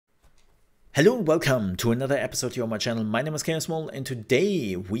Hello and welcome to another episode here on my channel. My name is ChaosMole and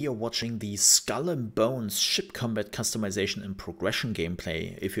today we are watching the Skull and Bones ship combat customization and progression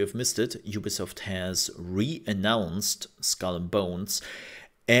gameplay. If you have missed it, Ubisoft has re-announced Skull and Bones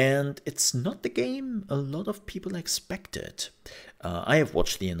and it's not the game a lot of people expected. I have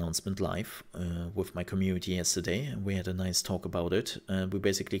watched the announcement live with my community yesterday and we had a nice talk about it. We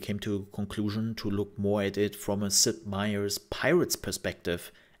basically came to a conclusion to look more at it from a Sid Meier's Pirates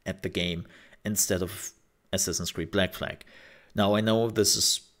perspective at the game instead of Assassin's Creed Black Flag. Now I know that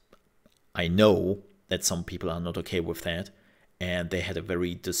some people are not okay with that and they had a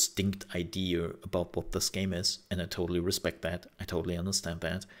very distinct idea about what this game is, and I totally respect that. I totally understand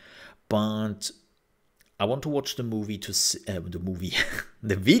that. But I want to watch the movie to see,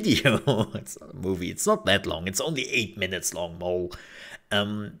 the video. It's not a movie. It's not that long. It's only 8 minutes long, Mole.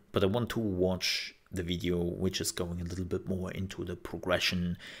 But I want to watch the video which is going a little bit more into the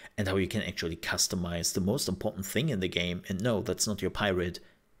progression and how you can actually customize the most important thing in the game. And no, that's not your pirate,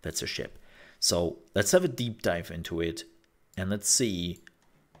 that's a ship. So let's have a deep dive into it and let's see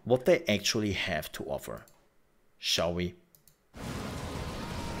what they actually have to offer. Shall we?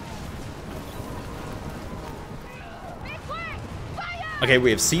 Okay,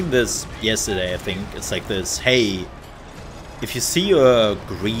 we have seen this yesterday, I think. It's like this, hey, if you see a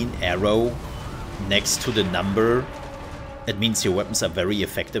green arrow next to the number, it means your weapons are very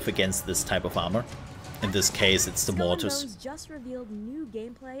effective against this type of armor. In this case, it's the mortars. Skull and Bones just revealed new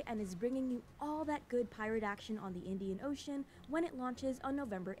gameplay and is bringing you all that good pirate action on the Indian Ocean when it launches on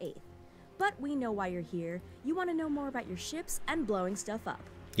November 8th. But we know why you're here. You want to know more about your ships and blowing stuff up.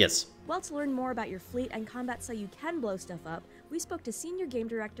 Yes. Well, to learn more about your fleet and combat so you can blow stuff up, we spoke to Senior Game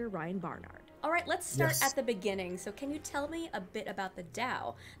Director Ryan Barnard. All right, let's start at the beginning. So can you tell me a bit about the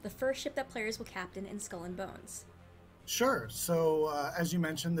Dhow, the first ship that players will captain in Skull and Bones? Sure. So as you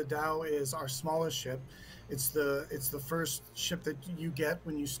mentioned, the Dhow is our smallest ship. It's the first ship that you get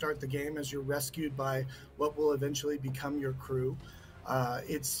when you start the game as you're rescued by what will eventually become your crew.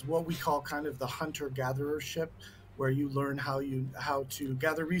 It's what we call kind of the hunter-gatherer ship, where you learn how to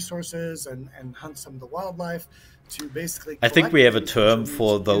gather resources and hunt some of the wildlife to basically. I think we have a term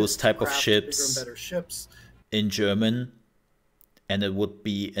for those type of ships, bigger and better ships in German, and it would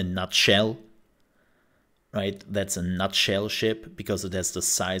be a nutshell, right? That's a nutshell ship because it has the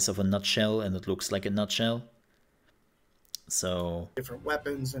size of a nutshell and it looks like a nutshell. So different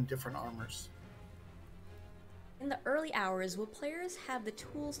weapons and different armors. In the early hours, will players have the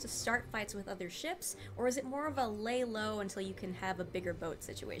tools to start fights with other ships, or is it more of a lay low until you can have a bigger boat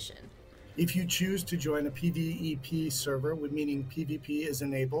situation? If you choose to join a PvEP server, meaning PvP is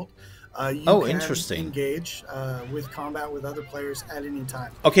enabled, you can engage with combat with other players at any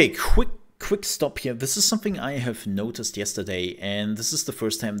time. Okay, quick stop here. This is something I have noticed yesterday, and this is the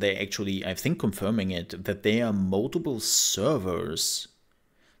first time they actually, I think, confirming it, that there are multiple servers.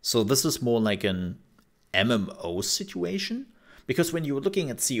 So this is more like an MMO situation, because when you were looking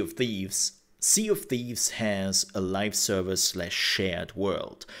at Sea of Thieves has a live server / shared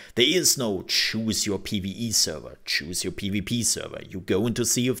world. There is no choose your PvE server, choose your PvP server. You go into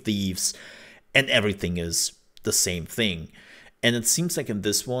Sea of Thieves and everything is the same thing. And it seems like in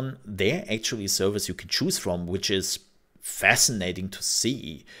this one, there are actually servers you can choose from, which is fascinating to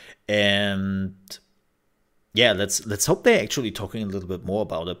see. And yeah, let's hope they're actually talking a little bit more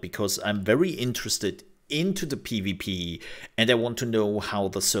about it, because I'm very interested into the PvP and I want to know how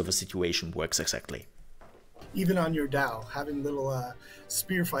the server situation works exactly. Even on your Dhow, having little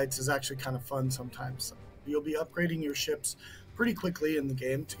spear fights is actually kind of fun sometimes. You'll be upgrading your ships pretty quickly in the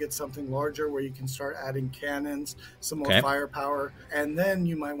game to get something larger where you can start adding cannons, some more firepower, and then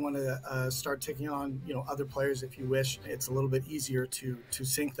you might want to start taking on other players if you wish. It's a little bit easier to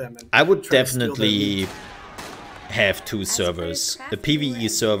sink them. And I would definitely have two servers, the PvE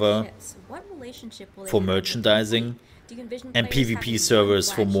server for merchandising and PvP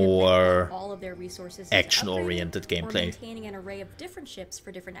servers for more action-oriented gameplay. Maintaining an array of different ships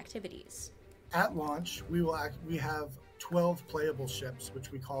for different activities. At launch, we have 12 playable ships,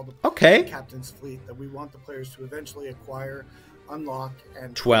 which we call the Captain's Fleet, that we want the players to eventually acquire, unlock,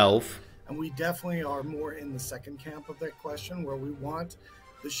 and 12. And we definitely are more in the second camp of that question, where we want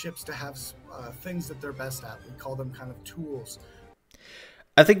the ships to have things that they're best at. We call them kind of tools.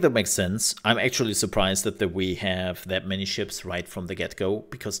 I think that makes sense. I'm actually surprised that we have that many ships right from the get-go,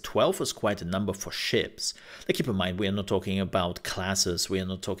 because 12 is quite a number for ships. Like, keep in mind, we are not talking about classes, we are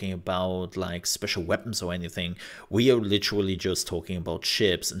not talking about like special weapons or anything. We are literally just talking about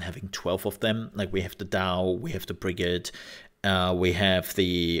ships and having 12 of them. Like, we have the Dhow, we have the Brigade, we have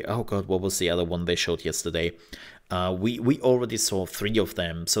the, oh god, what was the other one they showed yesterday? We already saw 3 of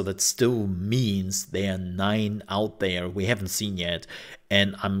them, so that still means there are 9 out there we haven't seen yet,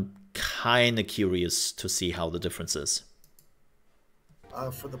 and I'm kind of curious to see how the difference is.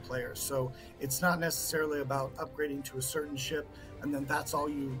 For the players. So it's not necessarily about upgrading to a certain ship and then that's all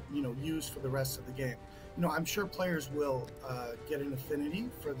you use for the rest of the game. I'm sure players will get an affinity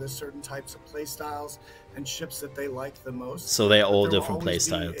for the certain types of play styles and ships that they like the most. So they're all different play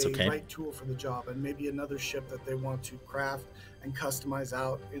styles, okay? Right tool for the job, and maybe another ship that they want to craft and customize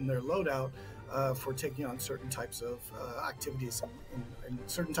out in their loadout for taking on certain types of activities and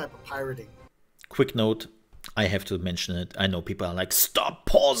certain type of pirating. Quick note, I have to mention it. I know people are like, stop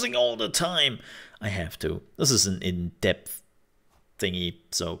pausing all the time. I have to. This is an in-depth thingy,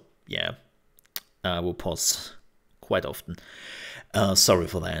 so yeah. I will pause quite often. Sorry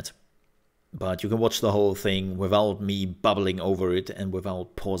for that. But you can watch the whole thing without me bubbling over it and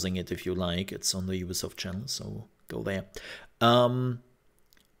without pausing it if you like. It's on the Ubisoft channel, so go there.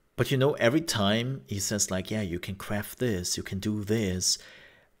 But every time he says like, yeah, you can craft this, you can do this.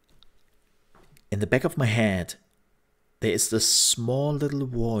 In the back of my head, there is this small little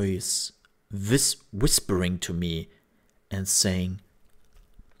voice whispering to me and saying,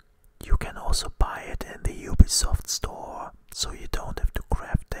 you can also buy it in the Ubisoft store, so you don't have to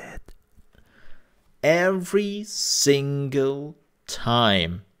craft it. Every single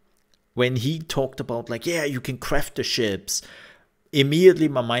time when he talked about like, yeah, you can craft the ships, immediately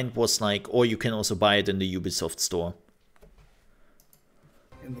my mind was like, or you can also buy it in the Ubisoft store.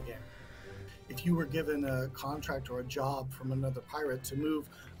 In the game. If you were given a contract or a job from another pirate to move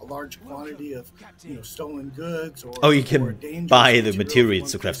a large quantity of stolen goods or you can buy the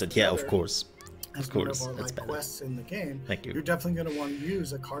materials to craft it. Yeah, of course. Of course, that's better. Quests in the game. Thank you. You're definitely going to want to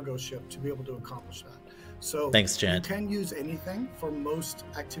use a cargo ship to be able to accomplish that. So thanks, Chad. You can use anything for most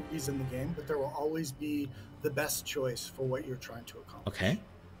activities in the game, but there will always be the best choice for what you're trying to accomplish. Okay.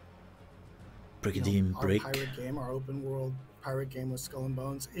 Brigadier Brick. Our pirate game, our open world pirate game with Skull and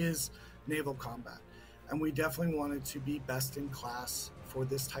Bones is naval combat, and we definitely wanted to be best in class for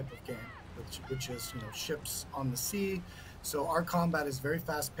this type of game, which is ships on the sea. So our combat is very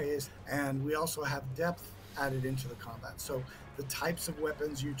fast paced, and we also have depth added into the combat. So the types of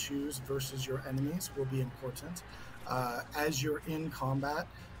weapons you choose versus your enemies will be important. As you're in combat,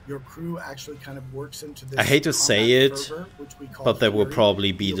 your crew actually kind of works into this. I hate to say it, fervor, but they will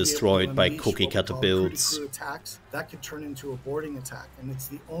probably be destroyed by cookie cutter builds. Crew attacks that could turn into a boarding attack, and it's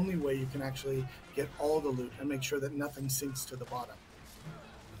the only way you can actually get all the loot and make sure that nothing sinks to the bottom.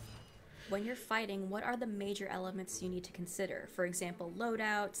 When you're fighting, what are the major elements you need to consider? For example,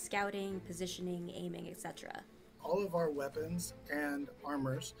 loadout, scouting, positioning, aiming, etc. All of our weapons and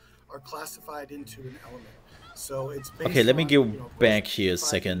armors are classified into an element. So it's based okay, let me go back course, here a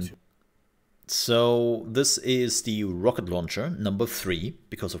second. So this is the rocket launcher, number 3,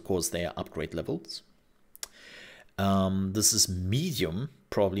 because of course they are upgrade levels. This is medium,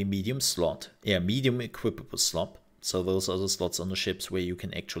 probably medium slot. Yeah, medium equipable slot. So those are the slots on the ships where you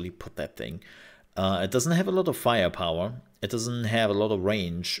can actually put that thing. It doesn't have a lot of firepower. It doesn't have a lot of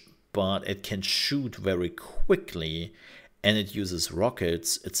range, but it can shoot very quickly. And it uses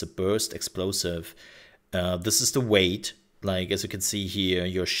rockets. It's a burst explosive. This is the weight. Like, as you can see here,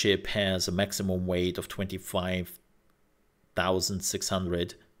 your ship has a maximum weight of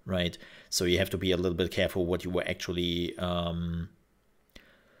 25,600, right? So you have to be a little bit careful what you actually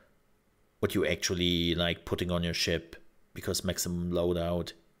like putting on your ship, because maximum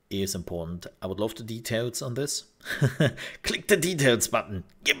loadout is important. I would love the details on this. Click the details button.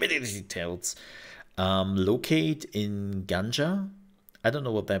 Give me the details. Locate in Ganja. I don't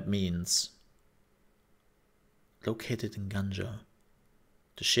know what that means. Located in Ganja.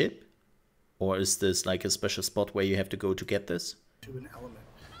 The ship? Or is this like a special spot where you have to go to get this? To an element.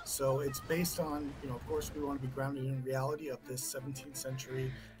 So it's based on, of course, we want to be grounded in reality of this 17th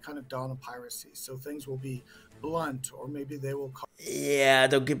century kind of dawn of piracy. So things will be blunt, or maybe they will yeah,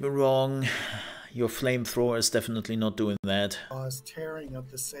 don't get me wrong. Your flamethrower is definitely not doing that. Cause tearing of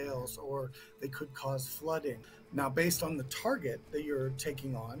the sails, or they could cause flooding. Now, based on the target that you're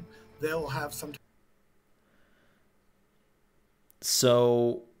taking on, they'll have some.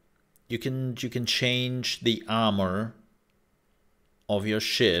 So you can change the armor of your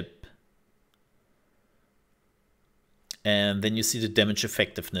ship, and then you see the damage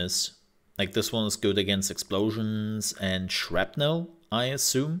effectiveness. Like, this one is good against explosions and shrapnel, I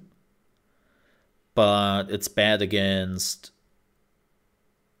assume, but it's bad against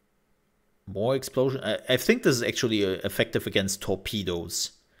more explosion. I think this is actually effective against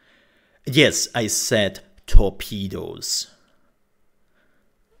torpedoes. Yes, I said torpedoes.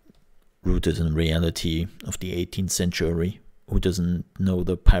 rooted in reality of the 18th century. Who doesn't know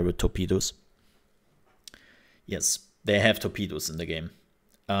the pirate torpedoes? Yes, they have torpedoes in the game.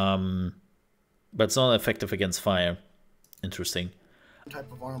 But it's not effective against fire. Interesting.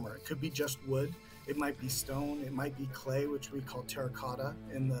 Type of armor. It could be just wood. It might be stone. It might be clay, which we call terracotta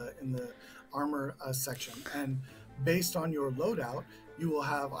in the armor section. And based on your loadout, you will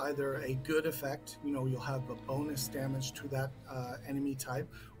have either a good effect, you'll have a bonus damage to that enemy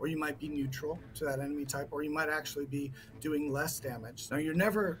type, or you might be neutral to that enemy type, or you might actually be doing less damage. Now, you're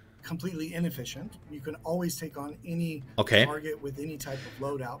never completely inefficient. You can always take on any target with any type of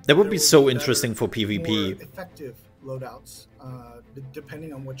loadout. That would be so interesting for PvP. More effective loadouts,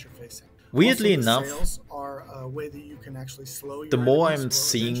 depending on what you're facing. Weirdly also, enough, sails are a way that you can actually slow your the more enemies, I'm or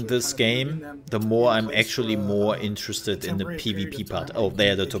seeing this kind of game, the more I'm actually more interested in the temporary period PvP of part. time. Oh,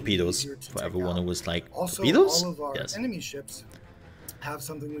 they're the It can be torpedoes. easier to For take everyone out. who was like, Also, torpedoes? all of our Yes. enemy ships have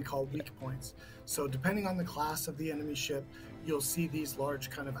something we call weak points. So depending on the class of the enemy ship, you'll see these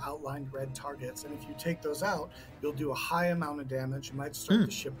large kind of outlined red targets. And if you take those out, you'll do a high amount of damage. You might start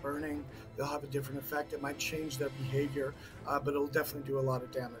the ship burning. They'll have a different effect. It might change their behavior, but it'll definitely do a lot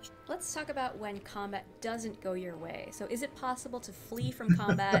of damage. Let's talk about when combat doesn't go your way. So is it possible to flee from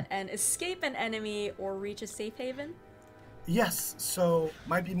combat and escape an enemy or reach a safe haven? Yes, so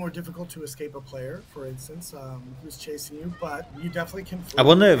might be more difficult to escape a player, for instance, who's chasing you, but you definitely can flee. I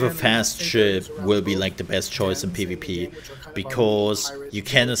wonder if a And fast safe ship areas around will be both like the best choice in dens the PvP, game, which are kind of because our pirate you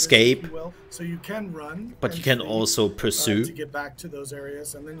can villages, escape, if you will. So you can run, but you and can flee, also pursue, to get back to those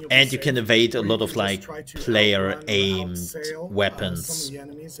areas, and then you'll be and you safe. can evade a Or you lot of can just like try to player outrun or aimed outsail, weapons. some of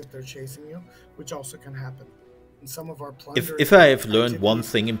the enemies if they're chasing you, which also can happen. And some of our If I have learned one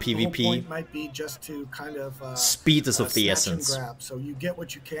activities, thing in the whole PvP, point might be just to kind of speed is of the snatch essence. and grab. So you get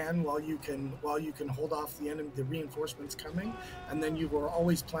what you can while you can hold off the enemy, the reinforcements coming, and then you were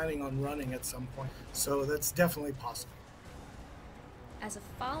always planning on running at some point. So that's definitely possible. As a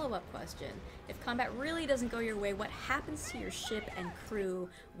follow-up question, if combat really doesn't go your way, what happens to your ship and crew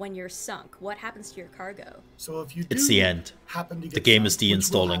when you're sunk? What happens to your cargo? So if you It's the end. happen to get The game is sunk, which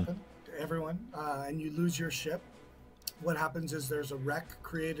will deinstalling. happen to everyone, and you lose your ship, what happens is there's a wreck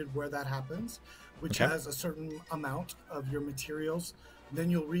created where that happens, which has a certain amount of your materials. Then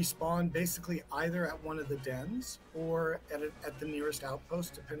you'll respawn basically either at one of the dens or at the nearest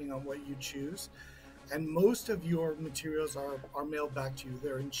outpost, depending on what you choose. And most of your materials are mailed back to you.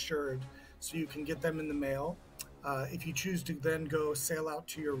 They're insured, so you can get them in the mail. If you choose to then go sail out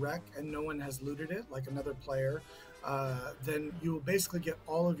to your wreck and no one has looted it, like another player, then you will basically get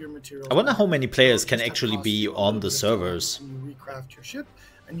all of your materials. I wonder back. how many players can It'll just actually cost be you a on little the bit of time, servers. and you recraft your ship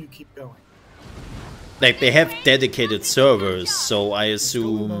and you keep going. Like, they have dedicated servers, so I Stolen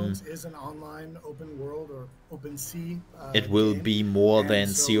assume Bones is an online open world or open sea. it will game, be more and than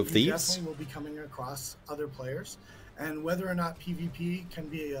so Sea of you Thieves. definitely will be coming across other players, and whether or not PvP can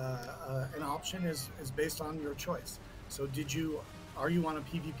be an option is based on your choice. So are you on a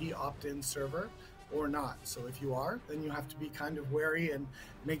PvP opt-in server or not? So if you are, then you have to be kind of wary and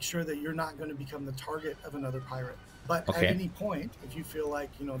make sure that you're not going to become the target of another pirate. But at any point, if you feel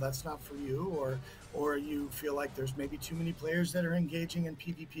like that's not for you, or you feel like there's maybe too many players that are engaging in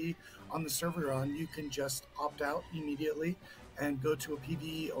PvP on the server you're on, you can just opt out immediately and go to a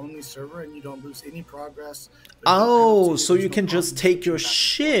PvE only server, and you don't lose any progress. There's no Oh, penalty, so there's you no can just problems take with your that.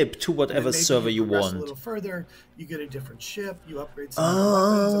 ship to And whatever maybe server you progress want. a little further, you get a different ship, you upgrade some of your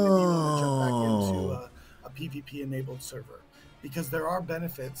weapons, and maybe you want to jump back into a PvP enabled server, because there are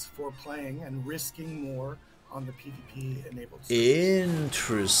benefits for playing and risking more on the PvP enabled servers.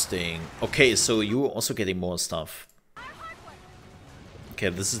 Interesting. Okay, so you're also getting more stuff. Okay,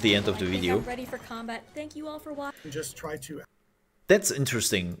 this is the end of the video. I'm ready for combat. Thank you all for watching. Just try to. That's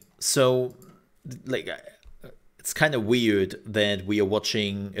interesting. So, like, it's kind of weird that we are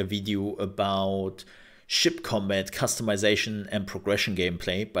watching a video about ship combat, customization, and progression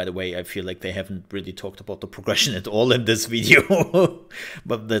gameplay. By the way, I feel like they haven't really talked about the progression at all in this video,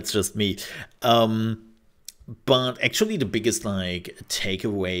 but that's just me. But actually the biggest like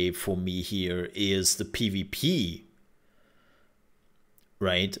takeaway for me here is the PvP,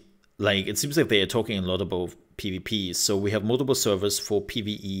 right? Like, it seems like they are talking a lot about PvP. So we have multiple servers for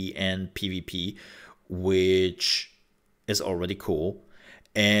PvE and PvP, which is already cool.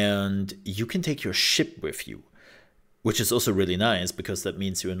 And you can take your ship with you, which is also really nice, because that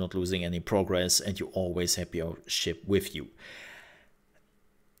means you're not losing any progress and you always have your ship with you.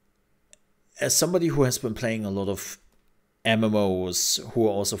 As somebody who has been playing a lot of MMOs who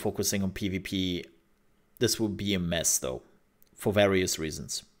are also focusing on PvP, this will be a mess though, for various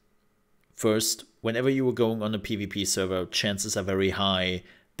reasons. First, whenever you are going on a PvP server, chances are very high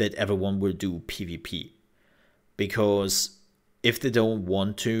that everyone will do PvP. Because if they don't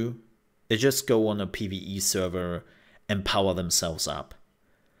want to, they just go on a PvE server and power themselves up.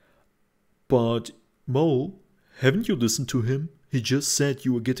 But, Mole, haven't you listened to him? He just said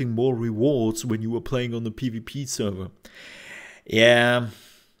you were getting more rewards when you were playing on the PvP server. Yeah,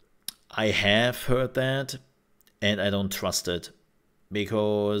 I have heard that, and I don't trust it.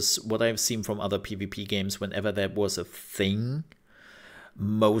 Because what I've seen from other PvP games, whenever that was a thing,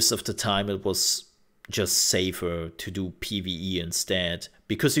 most of the time it was just safer to do PvE instead,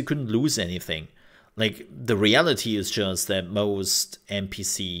 because you couldn't lose anything. Like, the reality is just that most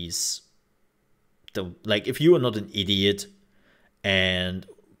NPCs don't, like, if you are not an idiot and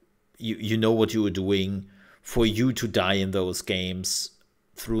you know what you are doing, for you to die in those games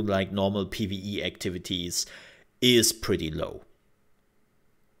through like normal PvE activities is pretty low.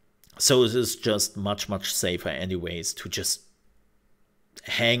 So it is just much safer anyways to just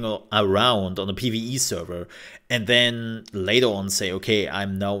hang around on a PvE server and then later on say, okay,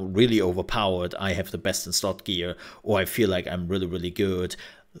 I'm now really overpowered, I have the best in slot gear, or I feel like I'm really good,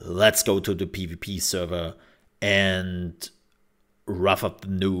 let's go to the PvP server and rough up the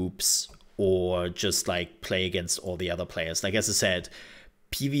noobs, or just like play against all the other players. Like, as I said,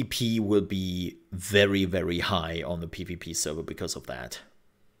 PvP will be very high on the PvP server because of that.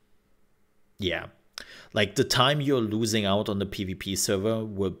 Yeah. Like, the time you're losing out on the PvP server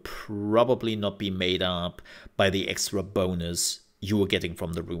will probably not be made up by the extra bonus you are getting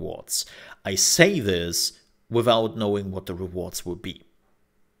from the rewards. I say this without knowing what the rewards will be.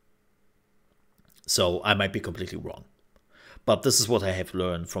 So I might be completely wrong. But this is what I have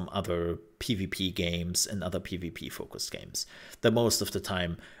learned from other PvP games and other PvP focused games. That most of the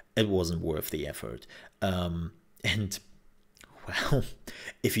time it wasn't worth the effort. And well,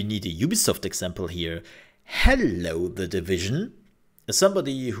 if you need a Ubisoft example here, hello, The Division. As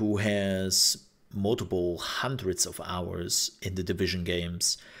somebody who has multiple hundreds of hours in the Division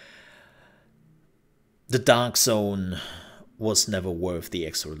games, the Dark Zone was never worth the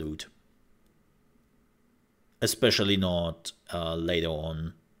extra loot. Especially not later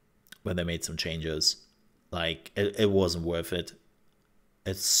on when they made some changes. Like, it wasn't worth it.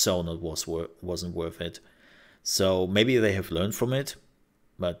 It so not wasn't worth it. So maybe they have learned from it,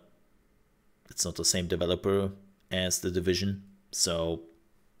 but it's not the same developer as The Division. So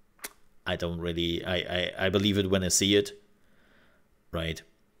I don't really, I believe it when I see it, right?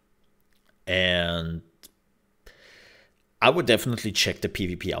 And I would definitely check the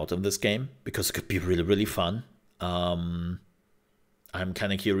PvP out of this game, because it could be really fun. I'm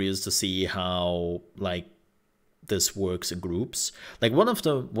kind of curious to see how like this works in groups. Like, one of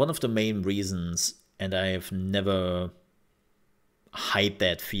the main reasons, and I have never hide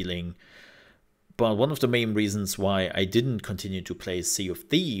that feeling, but one of the main reasons why I didn't continue to play Sea of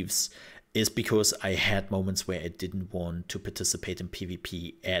Thieves is because I had moments where I didn't want to participate in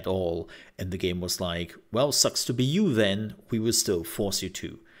PvP at all, and the game was like, well, sucks to be you then, we will still force you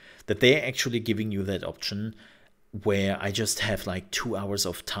to. That they're actually giving you that option where I just have like 2 hours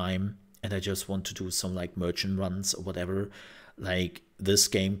of time and I just want to do some like merchant runs or whatever. Like, this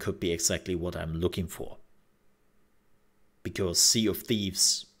game could be exactly what I'm looking for, because Sea of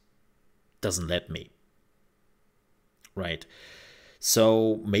Thieves doesn't let me, right?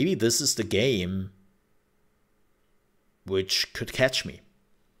 So maybe this is the game which could catch me.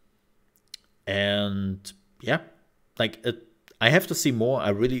 And yeah, like, I have to see more. I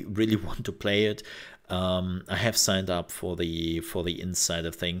really want to play it. I have signed up for the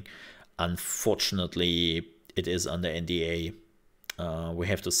Insider thing. Unfortunately, it is under NDA. We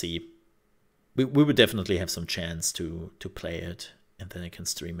have to see. We would definitely have some chance to play it, and then I can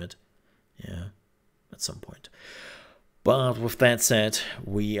stream it. Yeah, at some point. But with that said,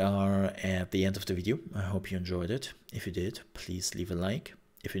 we are at the end of the video. I hope you enjoyed it. If you did, please leave a like.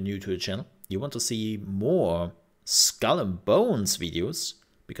 If you're new to the channel, you want to see more Skull and Bones videos,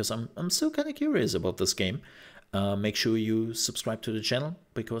 because I'm still kind of curious about this game, make sure you subscribe to the channel,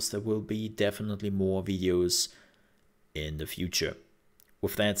 because there will be definitely more videos in the future.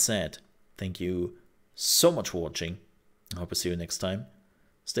 With that said, thank you so much for watching. I hope to see you next time.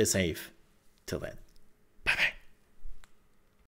 Stay safe. Till then.